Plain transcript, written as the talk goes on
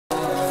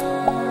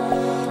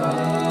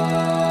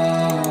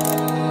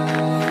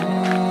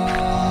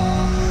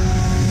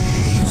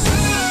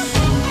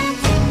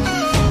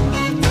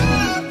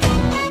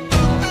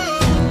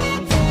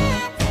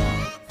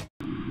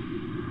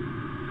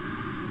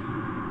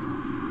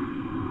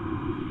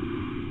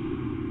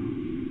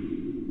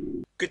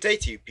Good day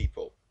to you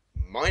people.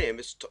 My name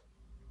is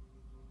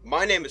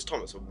my name is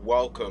Thomas and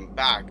welcome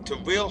back to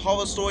Real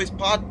Horror Stories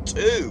Part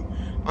 2.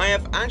 I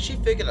have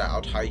actually figured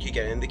out how you can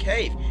get in the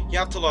cave. You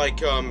have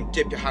to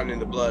dip your hand in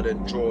the blood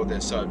and draw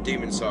this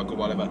demon circle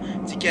whatever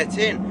to get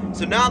in.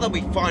 So now that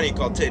we finally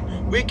got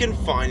in, we can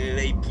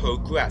finally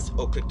progress.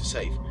 Oh, click to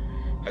save.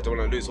 I don't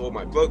want to lose all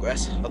my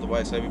progress,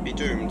 otherwise I would be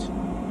doomed.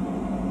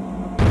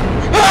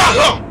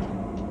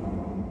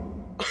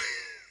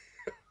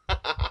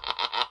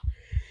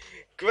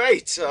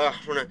 Great,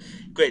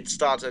 great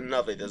start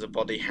another. There's a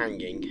body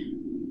hanging.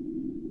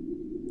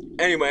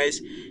 Anyways,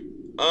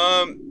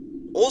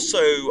 also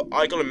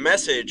I got a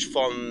message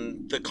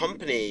from the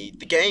company,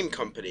 the game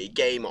company,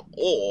 Game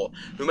Or,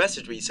 who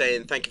messaged me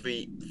saying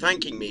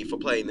thanking me for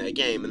playing their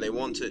game, and they're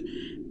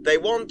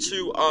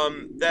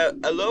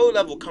a low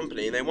level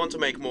company and they want to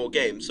make more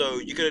games. So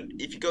you could,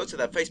 if you go to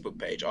their Facebook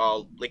page,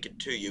 I'll link it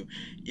to you.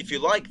 If you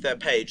like their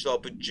page, they'll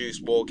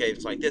produce more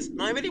games like this,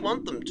 and I really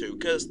want them to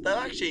because they're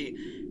actually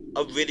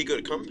a really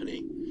good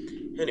company.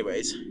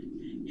 Anyways,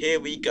 here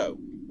we go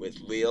with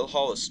Real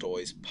Horror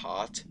Stories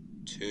Part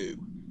 2.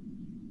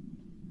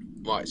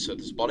 Right, so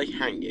there's a body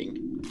hanging,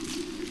 and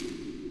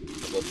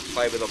we'll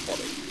play with a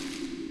body.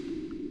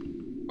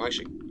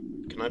 Actually,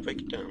 can I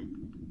break it down?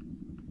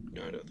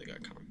 No, I don't think I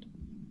can't.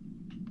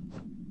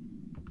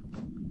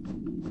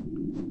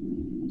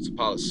 It's a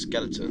pile of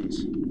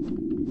skeletons.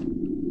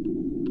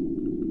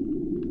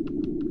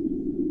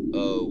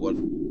 Oh, what?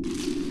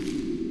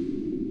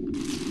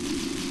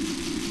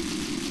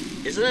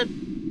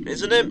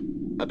 Isn't it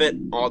a bit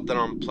odd that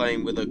I'm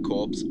playing with a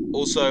corpse?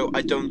 Also,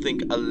 I don't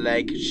think a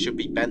leg should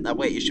be bent that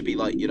way. It should be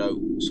like, you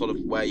know, sort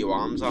of where your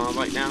arms are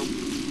right now.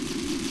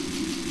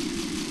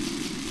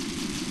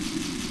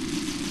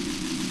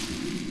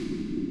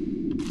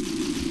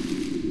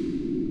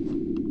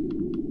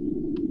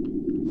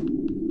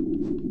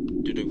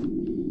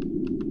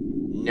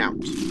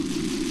 Nout.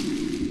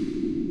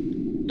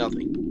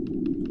 Nothing.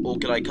 Or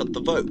could I cut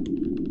the rope?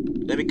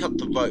 Let me cut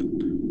the rope,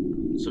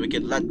 so we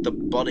can let the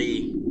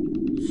body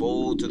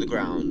fall to the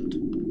ground.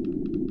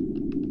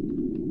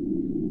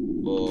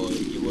 Or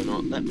you will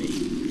not let me.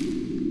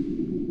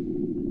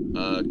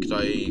 Could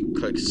I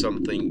click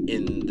something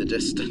in the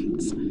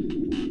distance?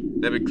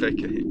 Let me click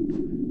it.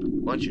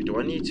 Mind you, do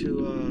I need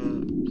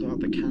to blow out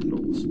the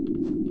candles?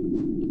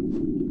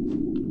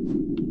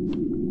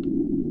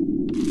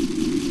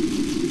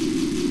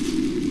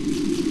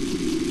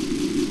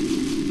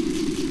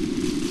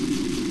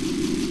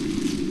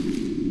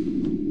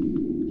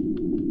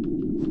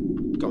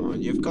 Come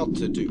on, you've got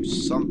to do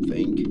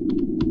something.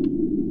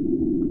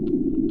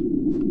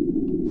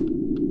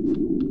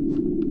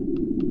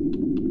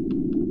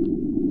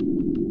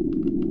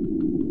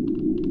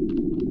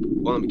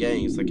 What I'm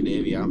getting is like an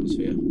eerie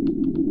atmosphere.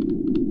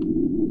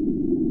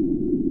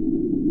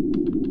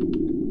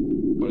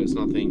 But there's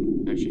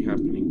nothing actually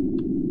happening.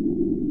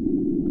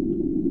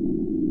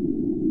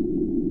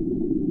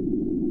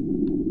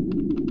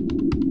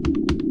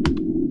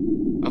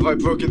 Have I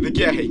broken the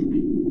game?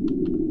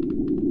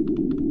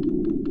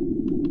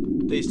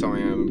 Please tell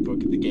me I haven't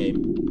broken the game.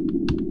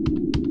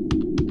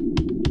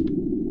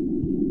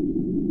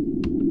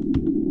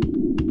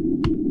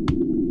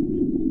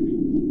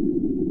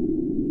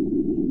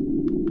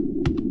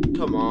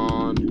 Come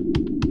on.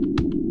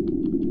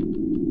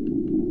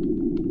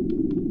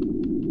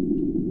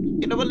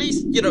 You know, at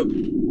least, you know,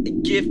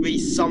 give me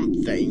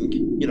something,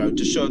 you know,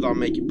 to show that I'm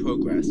making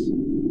progress.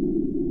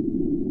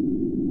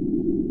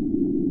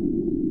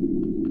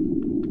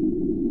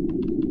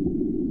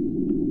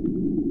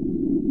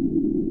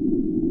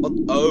 What?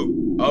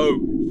 Oh,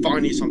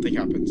 finally something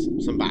happens.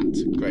 Some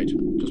bats. Great.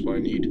 Just what I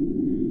need.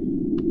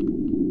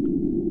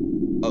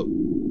 Oh.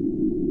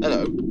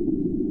 Hello.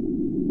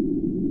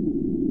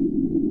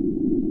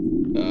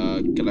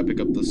 Can I pick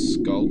up the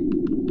skull?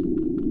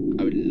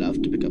 I would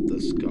love to pick up the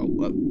skull.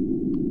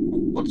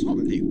 What's wrong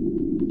with you?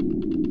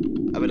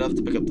 I would love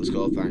to pick up the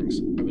skull,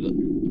 thanks. I would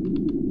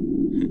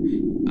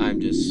I'm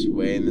just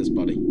weighing this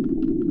body.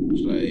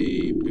 Should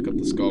I pick up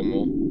the skull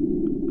more?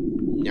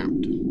 No.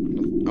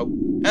 Oh,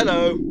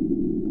 hello!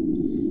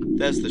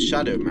 There's the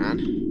shadow man.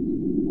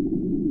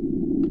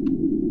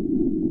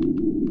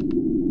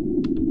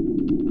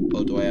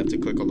 Oh, do I have to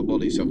click on the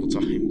body several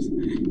times?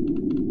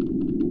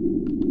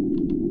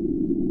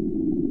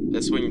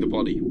 Let's swing the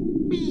body.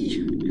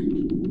 Whee!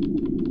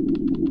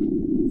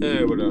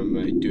 Oh, what am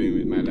I doing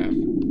with my life?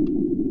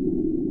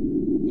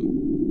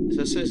 Is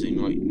that seriously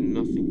like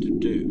nothing to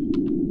do?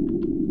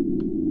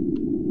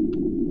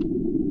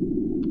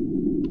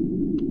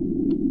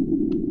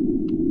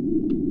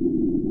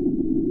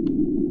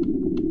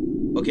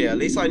 Okay, at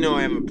least I know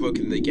I haven't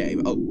broken the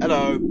game. Oh,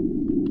 hello!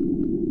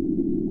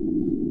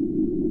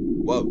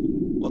 Whoa,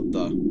 what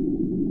the?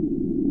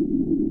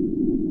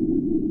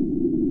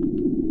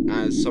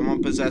 Has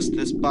someone possessed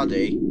this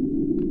body?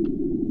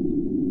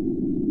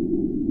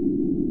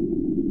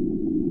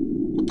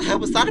 What the hell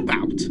was that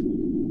about?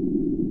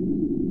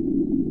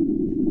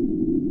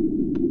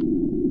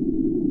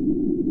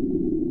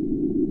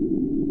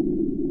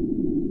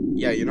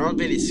 Yeah, you're not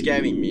really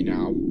scaring me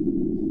now.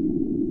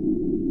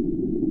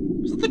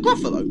 the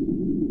Gruffalo.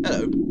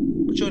 Hello.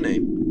 What's your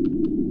name?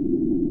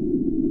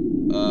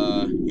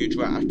 Huge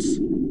rats.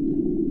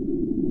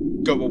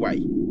 Go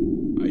away.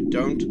 I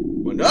don't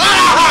want.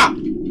 Ah!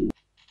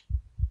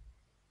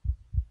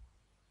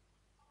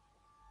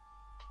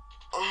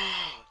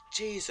 Oh,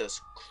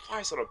 Jesus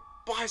Christ on a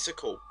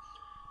bicycle.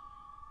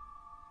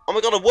 Oh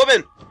my God, a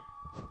woman.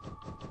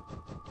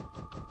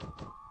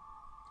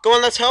 Go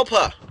on, let's help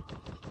her.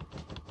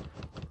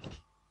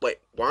 Wait,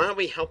 why aren't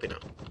we helping her?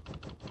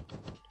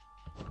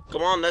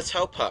 Come on, let's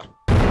help her.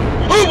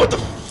 Oh, what the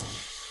fuck?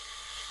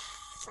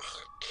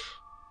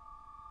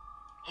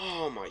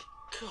 Oh my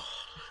God.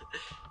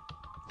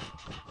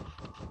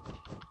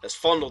 Let's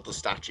fondle the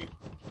statue.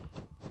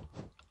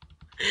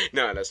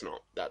 No, let's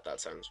not. That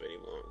sounds really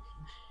wrong.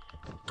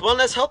 Come on,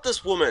 let's help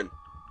this woman.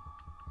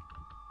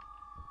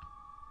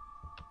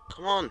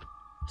 Come on,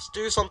 let's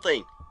do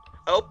something.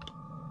 Help.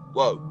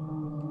 Whoa.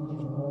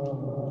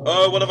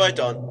 Oh, what have I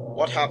done?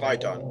 What have I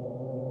done?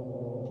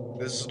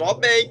 This is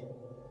not me.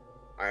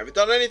 I haven't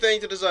done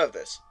anything to deserve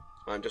this.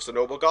 I'm just a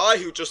normal guy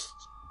who just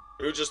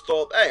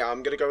thought, hey,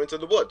 I'm gonna go into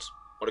the woods.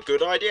 What a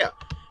good idea.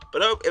 But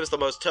no, it was the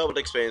most terrible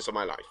experience of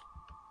my life.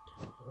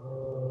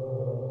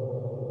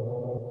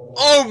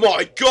 Oh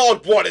my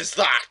God, what is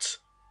that?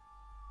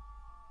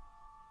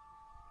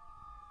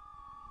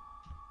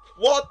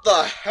 What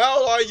the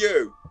hell are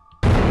you?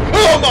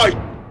 Oh my...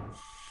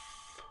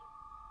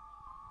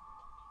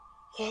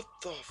 What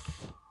the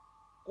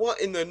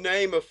What in the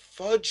name of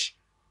fudge?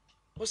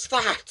 What's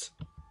that?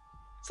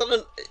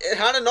 It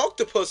had an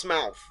octopus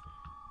mouth.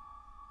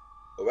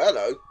 Oh,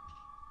 hello.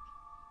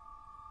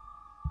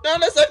 No,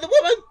 let's save the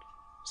woman!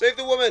 Save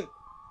the woman!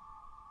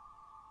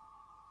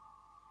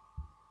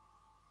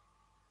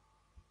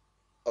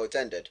 Oh, it's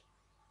ended.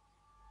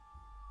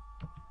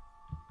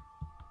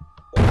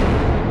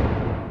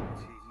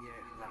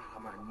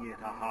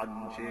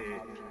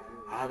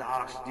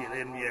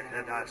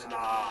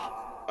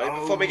 Are you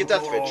performing a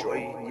death ritual?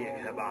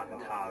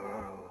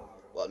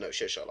 Well, no,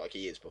 shit, like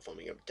he is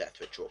performing a death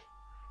ritual.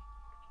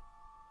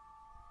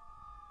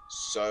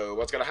 So,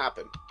 what's gonna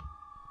happen?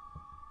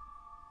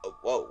 Oh,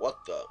 whoa,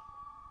 what the?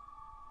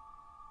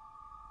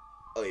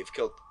 Oh, you've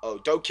killed... Oh,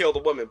 don't kill the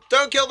woman.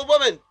 Don't kill the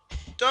woman!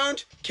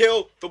 Don't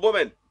kill the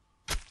woman!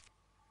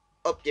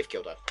 Oh, you've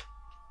killed her.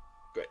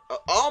 Great.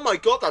 Oh my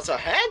God, that's her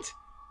head?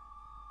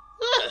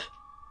 Ugh.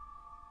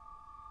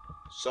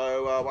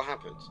 So, what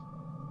happens?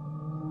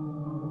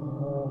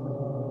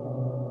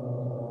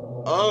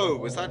 Oh,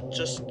 was that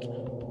just...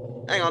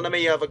 Hang on, let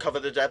me recover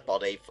the dead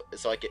body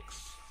so I get...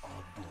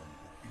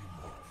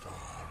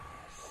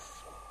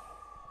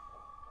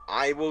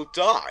 I will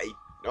die?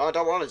 No, I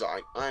don't want to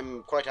die.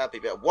 I'm quite happy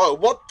about... Whoa,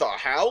 what the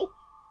hell?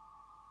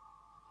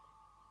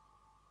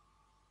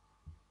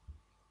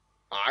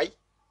 Hi.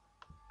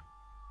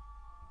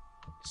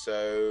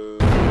 So...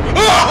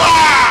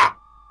 Ah!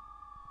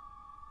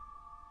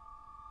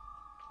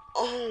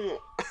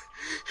 Oh!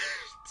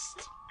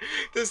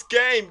 This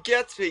game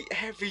gets me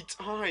every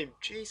time.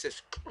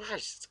 Jesus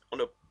Christ.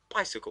 On a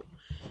bicycle.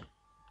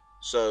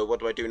 So, what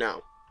do I do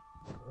now?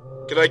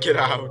 Can I get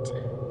out?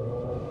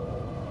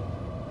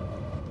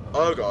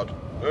 Oh God.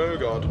 Oh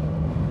God.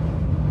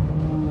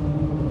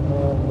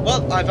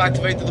 Well, I've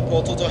activated the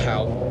portal to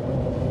hell.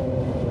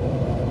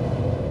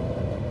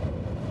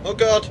 Oh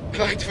God,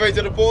 I've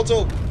activated a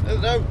portal.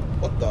 No,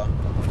 what the?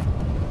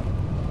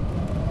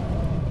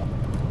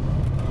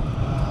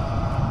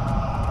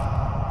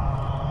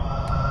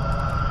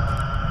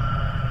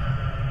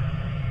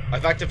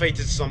 I've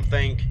activated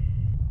something.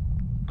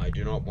 I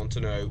do not want to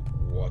know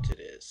what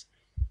it is.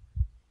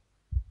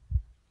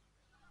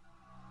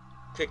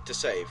 Click to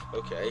save.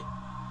 Okay.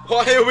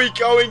 Why are we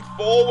going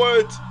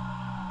forward?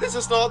 This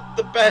is not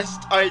the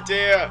best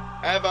idea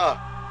ever.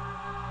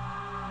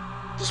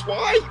 Just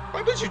why?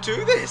 Why would you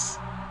do this?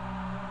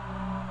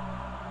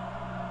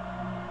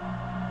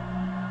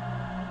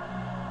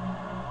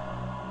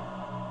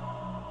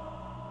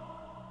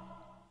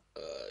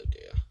 Oh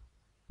dear.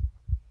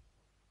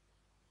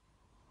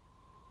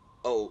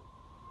 Oh,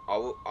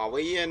 are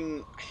we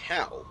in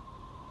hell?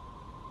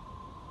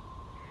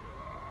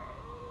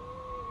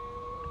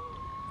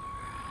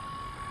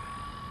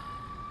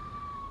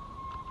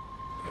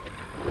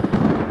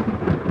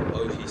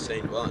 Oh, he's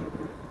saying run.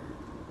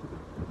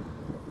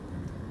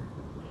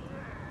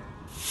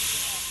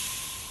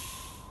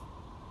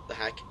 The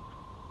heck?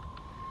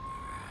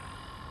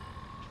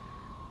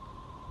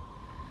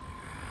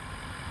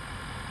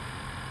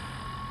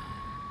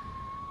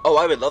 Oh,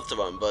 I would love to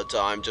run, but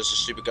I'm just a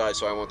stupid guy,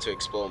 so I want to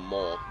explore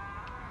more.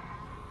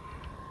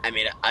 I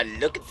mean, I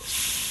look at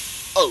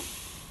this. Oh.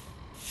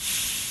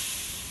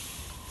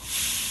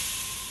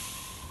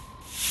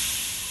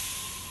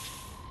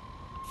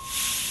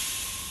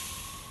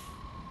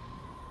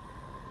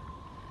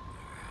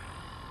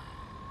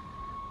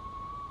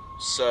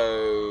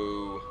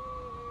 So,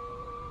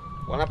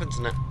 what happens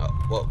now? Oh,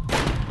 whoa.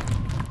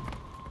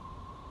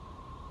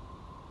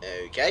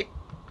 Okay.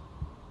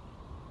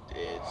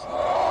 It's...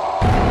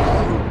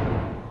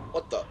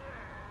 What the?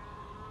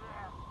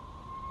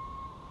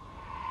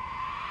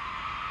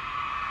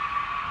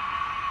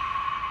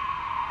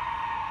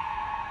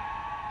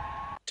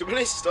 Too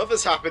many stuff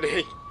is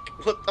happening.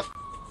 What the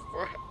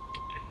frack?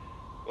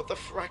 What the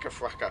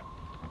fracker?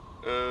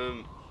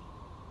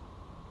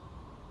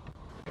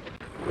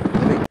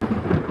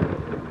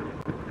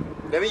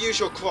 Let me use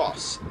your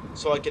cross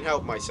so I can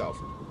help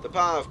myself. The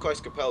power of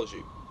Christ compels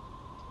you.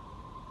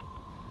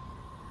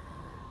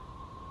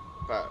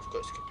 The power of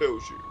Christ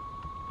compels you.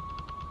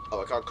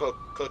 Oh, I can't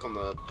click on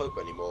the Pope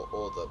anymore,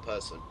 or the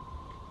person.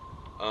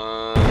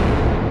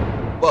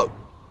 Whoa.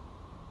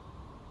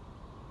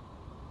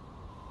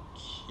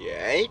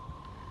 Okay.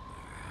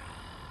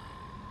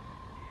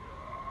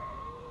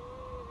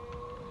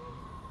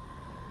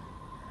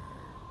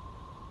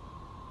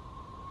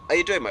 How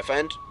you doing, my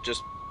friend?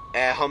 Just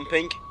air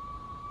humping?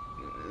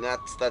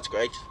 That's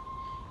great.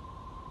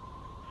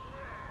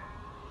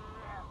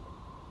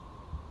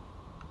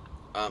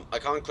 I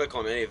can't click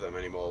on any of them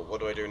anymore. What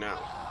do I do now?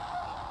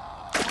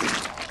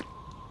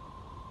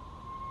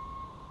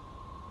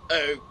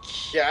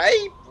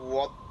 Okay,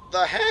 what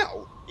the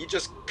hell? You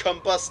just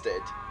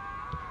combusted.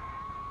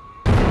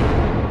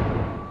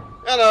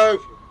 Hello!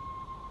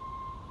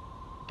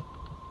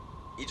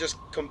 You just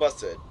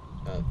combusted.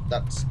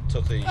 That's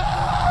totally...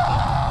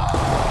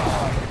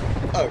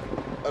 Oh,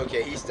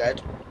 okay, he's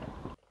dead.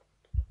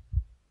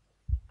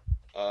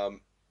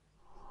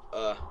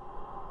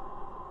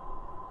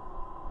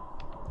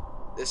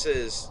 This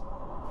is...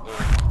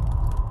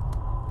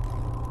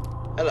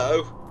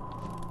 Hello?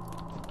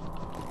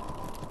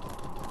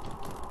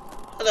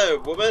 Hello,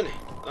 woman.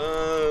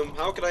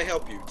 How can I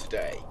help you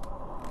today?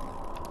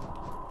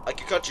 I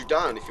can cut you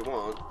down if you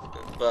want,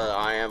 but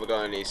I haven't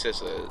got any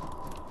scissors.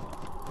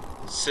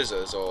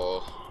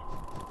 Or...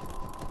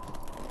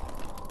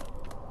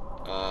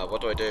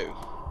 what do I do?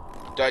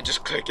 Do I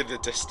just click in the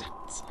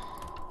distance?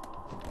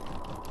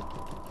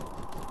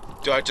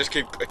 Do I just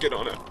keep clicking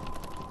on it?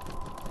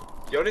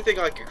 The only thing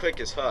I can click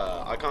is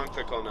her. I can't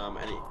click on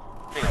any.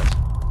 Hang on.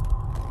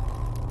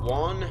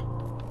 1,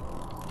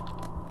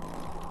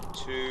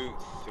 2,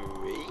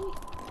 3.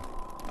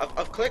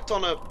 I've clicked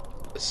on a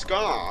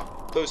scar.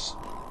 Those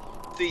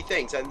 3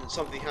 things, and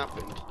something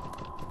happened.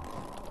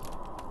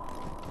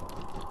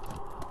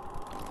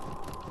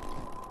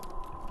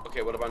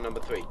 Okay, what about number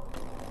 3?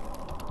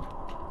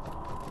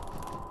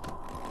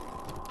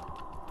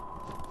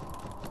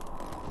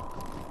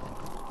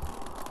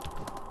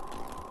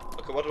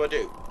 Okay, what do I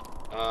do?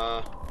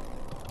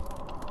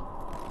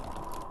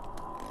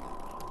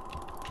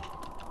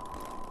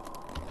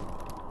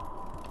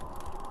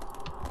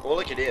 All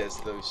I can hear is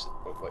those...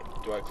 Oh, wait.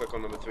 Do I click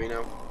on number 3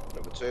 now?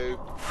 Number 2.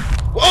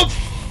 Whoa!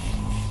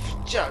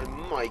 Oh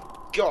my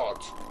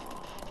god!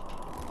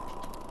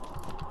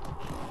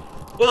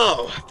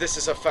 Well, this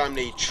is a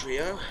family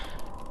trio.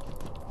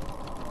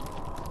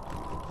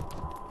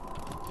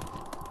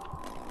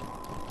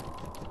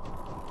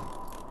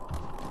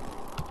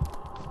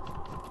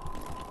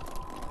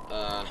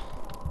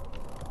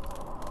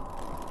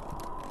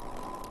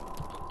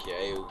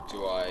 Okay,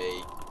 do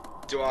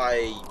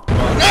I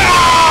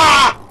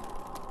ah!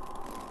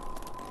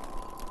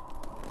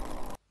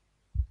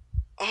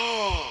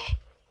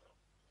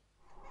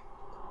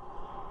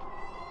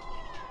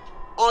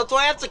 Oh, do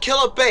I have to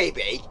kill a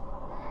baby?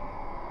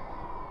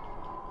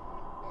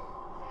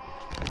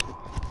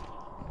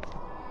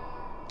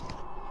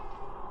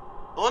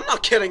 Oh, I'm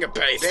not killing a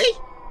baby.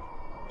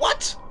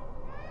 What?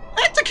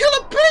 I have to kill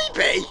a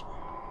baby?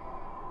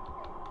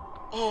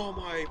 Oh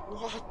my,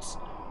 what?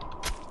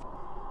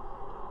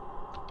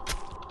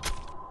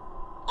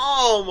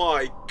 Oh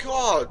my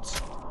god!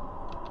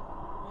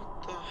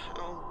 What the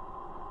hell?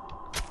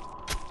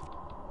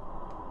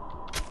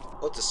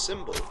 What's a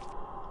symbol?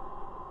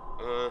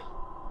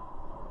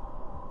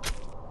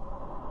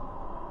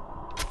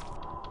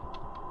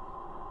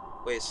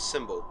 Wait, it's a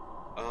symbol.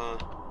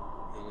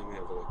 Let me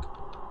have a look.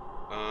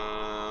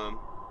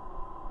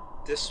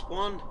 This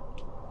one?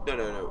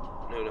 No.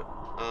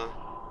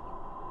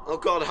 Oh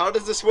god, how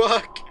does this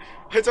work?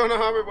 I don't know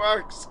how it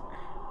works.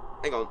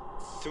 Hang on.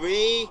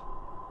 3,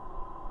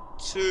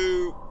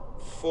 2,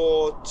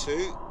 4,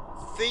 2.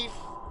 3,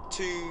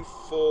 2,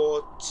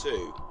 4,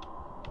 2.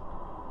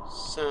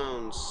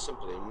 Sounds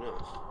simple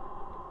enough.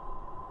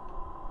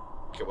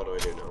 Okay, what do I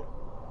do now?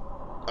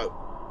 Oh.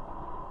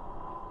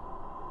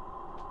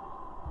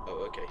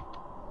 Oh, okay.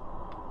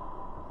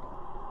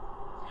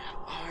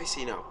 Oh, I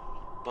see now.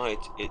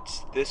 Right,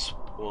 it's this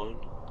one.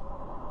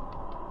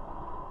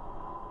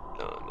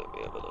 Let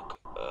me have a look.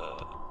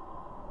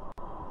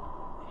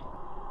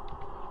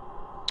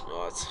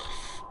 Oh, it's...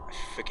 I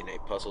freaking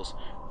hate puzzles.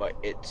 Right,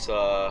 it's,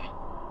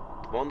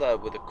 one there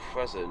with a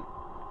crescent.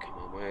 Come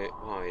on, where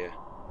are you?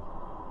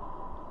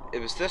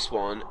 It was this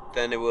one,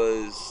 then it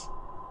was...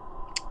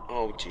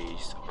 Oh,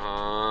 jeez.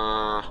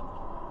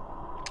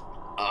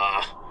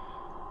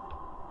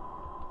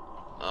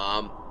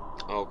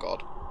 Oh,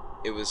 God.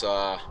 It was,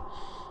 I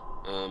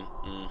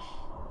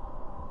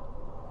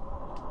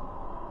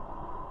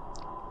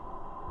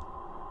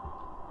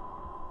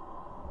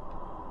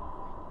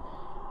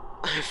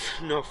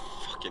have no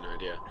fucking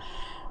idea.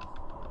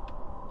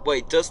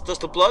 Wait, does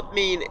the blood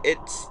mean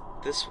it's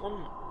this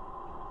one?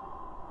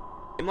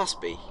 It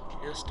must be.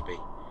 It has to be.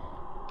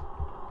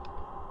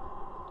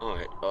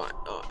 Alright, alright,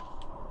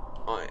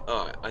 alright.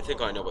 Alright, I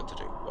think I know what to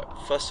do.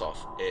 Right, first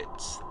off,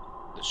 it's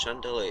the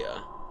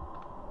chandelier.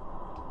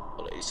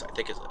 Well, at least I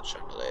think it's a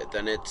chandelier.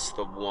 Then it's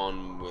the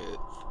one with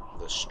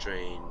the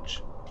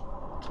strange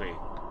thing.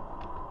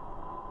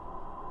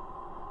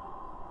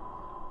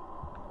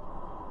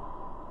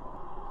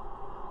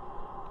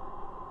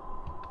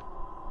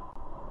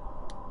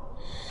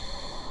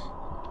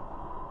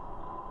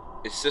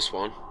 It's this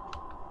one.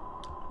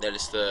 Then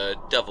it's the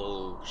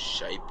devil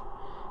shape.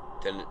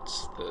 Then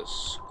it's the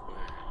square.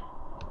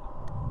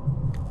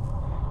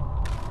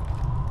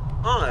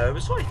 Oh, I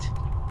was right.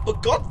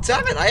 But god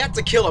damn it, I had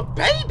to kill a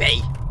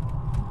baby!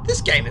 This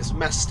game is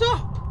messed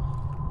up.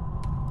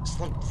 It's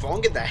like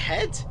wrong in the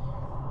head.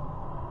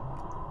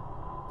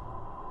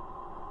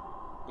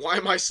 Why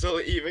am I still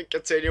even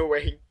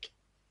continuing?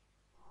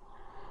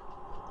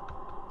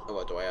 Oh,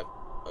 what do I have?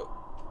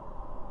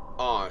 Oh.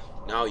 Oh,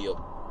 now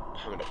you're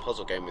having a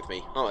puzzle game with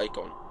me. Alright,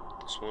 go on.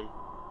 This one,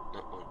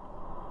 that one.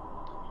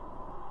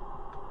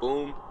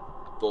 Boom,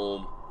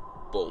 boom,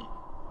 boom.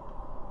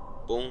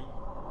 Boom.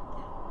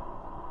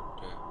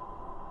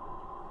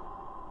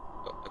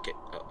 Okay,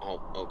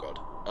 oh god.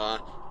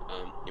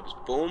 It was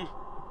boom,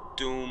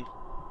 doom,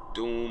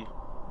 doom,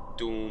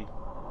 doom,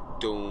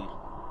 doom,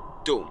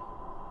 doom.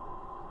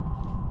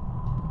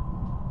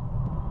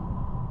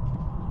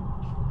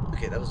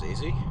 Okay, that was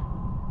easy.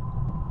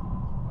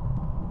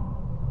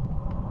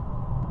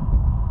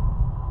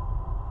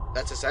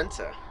 That's a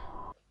center.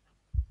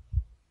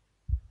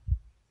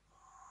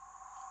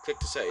 Click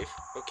to save.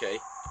 Okay.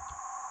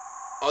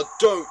 Oh,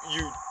 don't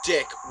you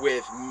dick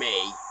with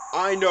me.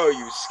 I know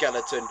you,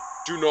 skeleton.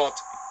 Do not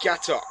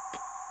get up.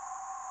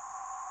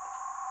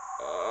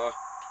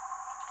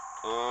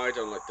 I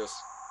don't like this.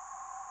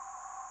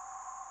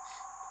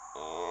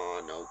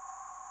 Oh, no.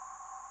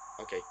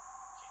 Okay.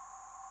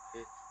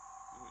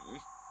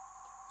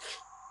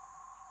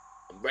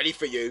 I'm ready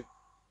for you.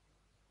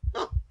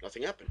 Oh,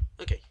 nothing happened.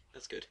 Okay,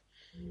 that's good.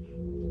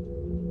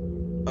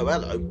 Oh,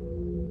 hello.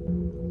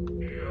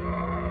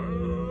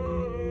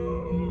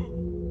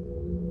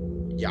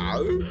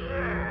 Yo?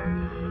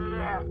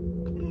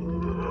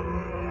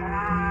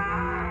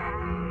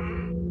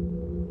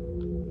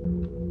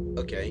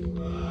 Okay.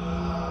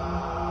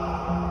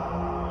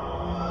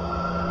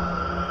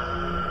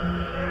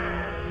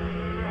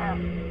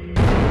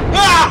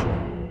 Ah!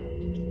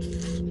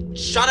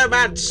 Shadow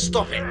Man,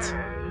 stop it!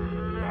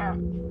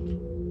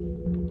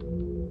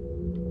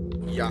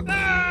 Yeah.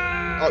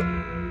 Oh.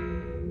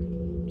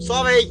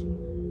 Sorry!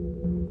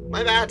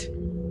 My bad.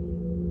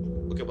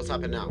 Okay, what's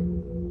happened now?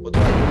 What do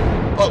I...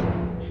 Oh!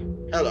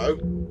 Hello.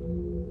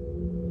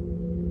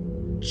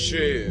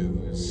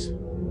 Choose.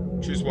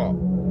 Choose what?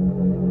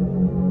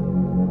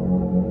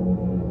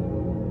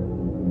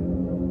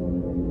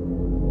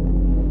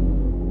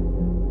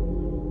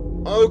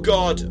 Oh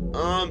god.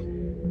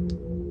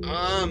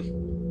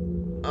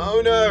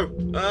 Oh no.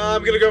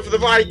 I'm gonna go for the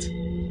right.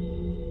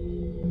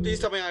 Please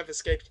tell me I've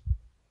escaped.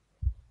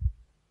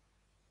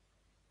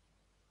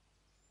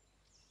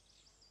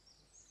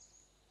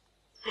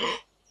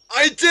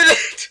 I did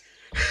it!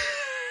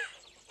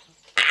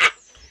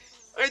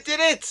 I did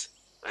it!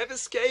 I've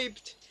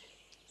escaped.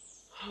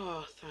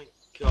 Oh, thank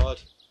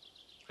God.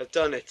 I've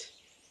done it.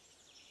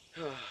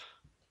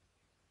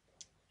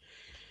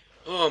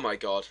 Oh my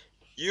God.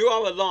 You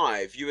are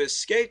alive. You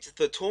escaped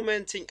the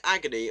tormenting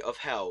agony of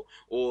hell.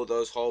 All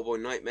those horrible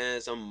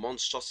nightmares and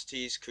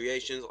monstrosities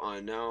creations are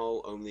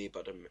now only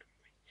but a memory.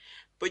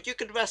 But you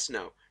can rest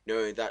now,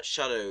 knowing that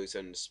shadows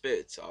and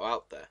spirits are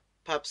out there.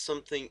 Perhaps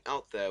something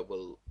out there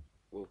will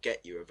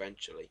get you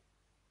eventually.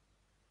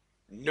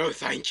 No,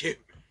 thank you.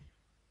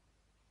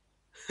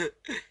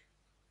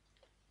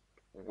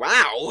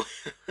 Wow.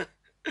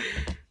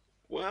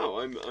 Wow,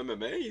 I'm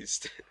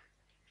amazed.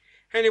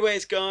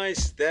 Anyways,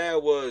 guys, there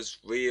was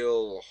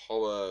real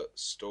horror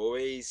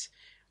stories.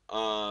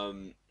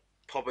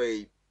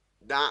 Probably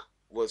that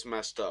was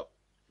messed up.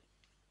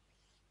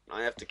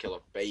 I have to kill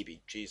a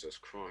baby. Jesus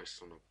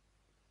Christ.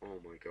 Oh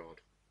my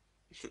God.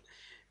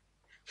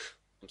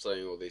 I'm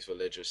saying all these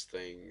religious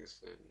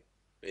things,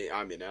 and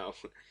I mean now.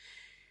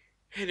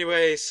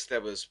 Anyways, there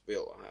was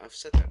real. I've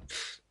said that.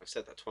 I've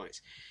said that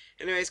twice.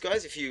 Anyways,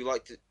 guys, if you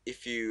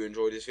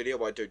enjoyed this video,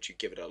 why don't you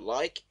give it a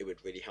like? It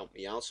would really help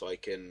me out, so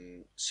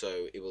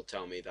it will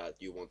tell me that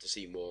you want to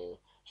see more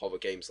horror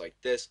games like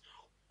this.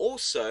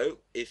 Also,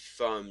 if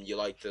you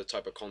like the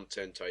type of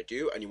content I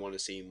do and you want to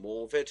see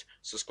more of it,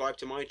 subscribe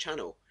to my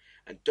channel.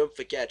 And don't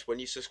forget, when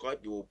you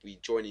subscribe, you will be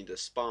joining the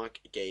Spark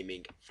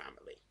Gaming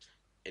family.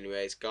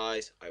 Anyways,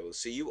 guys, I will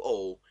see you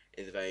all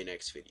in the very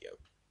next video.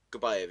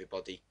 Goodbye,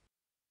 everybody.